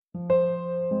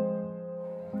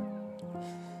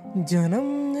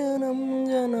जन्म जन्म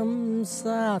जन्म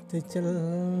साथ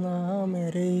चलना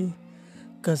मेरे,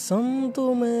 कसम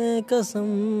तुम्हें कसम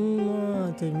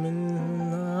मत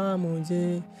मिलना मुझे।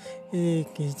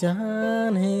 एक ही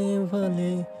जान है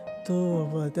भले तो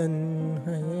वतन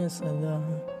है सदा,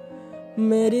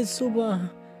 मेरी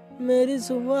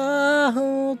सुबह हो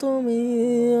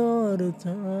तुम्ही और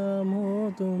शाम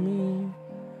हो तुम्ही,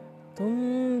 तुम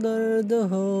दर्द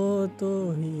हो तो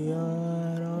ही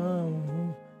आराम हो।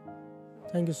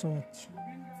 Thank you so much.